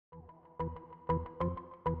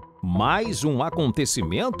Mais um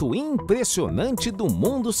acontecimento impressionante do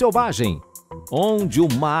mundo selvagem, onde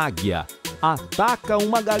uma águia ataca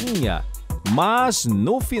uma galinha, mas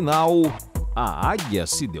no final a águia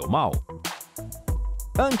se deu mal.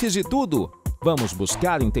 Antes de tudo, vamos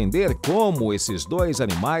buscar entender como esses dois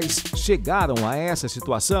animais chegaram a essa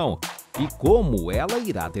situação e como ela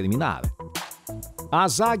irá terminar.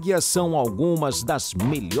 As águias são algumas das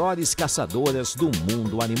melhores caçadoras do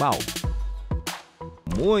mundo animal.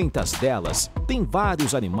 Muitas delas têm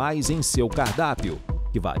vários animais em seu cardápio,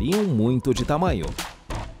 que variam muito de tamanho.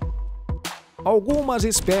 Algumas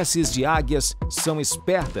espécies de águias são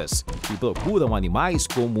espertas e procuram animais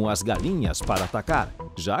como as galinhas para atacar,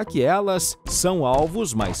 já que elas são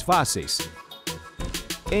alvos mais fáceis.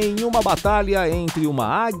 Em uma batalha entre uma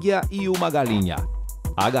águia e uma galinha,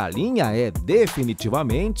 a galinha é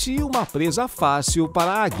definitivamente uma presa fácil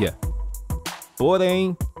para a águia.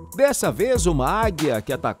 Porém, dessa vez uma águia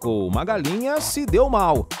que atacou uma galinha se deu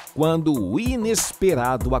mal quando o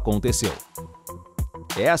inesperado aconteceu.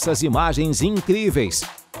 Essas imagens incríveis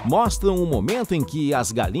mostram o momento em que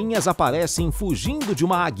as galinhas aparecem fugindo de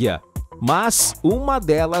uma águia, mas uma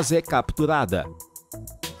delas é capturada.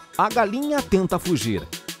 A galinha tenta fugir,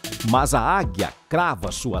 mas a águia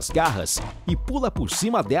crava suas garras e pula por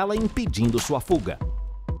cima dela, impedindo sua fuga.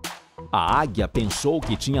 A águia pensou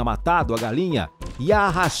que tinha matado a galinha e a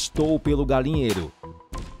arrastou pelo galinheiro.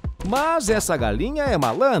 Mas essa galinha é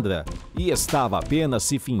malandra e estava apenas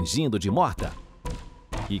se fingindo de morta.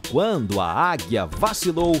 E quando a águia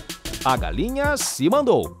vacilou, a galinha se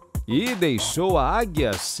mandou e deixou a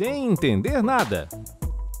águia sem entender nada.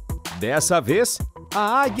 Dessa vez,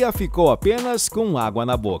 a águia ficou apenas com água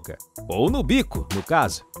na boca, ou no bico, no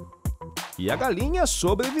caso. E a galinha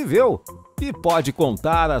sobreviveu e pode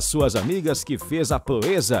contar às suas amigas que fez a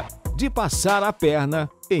proeza de passar a perna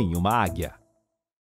em uma águia.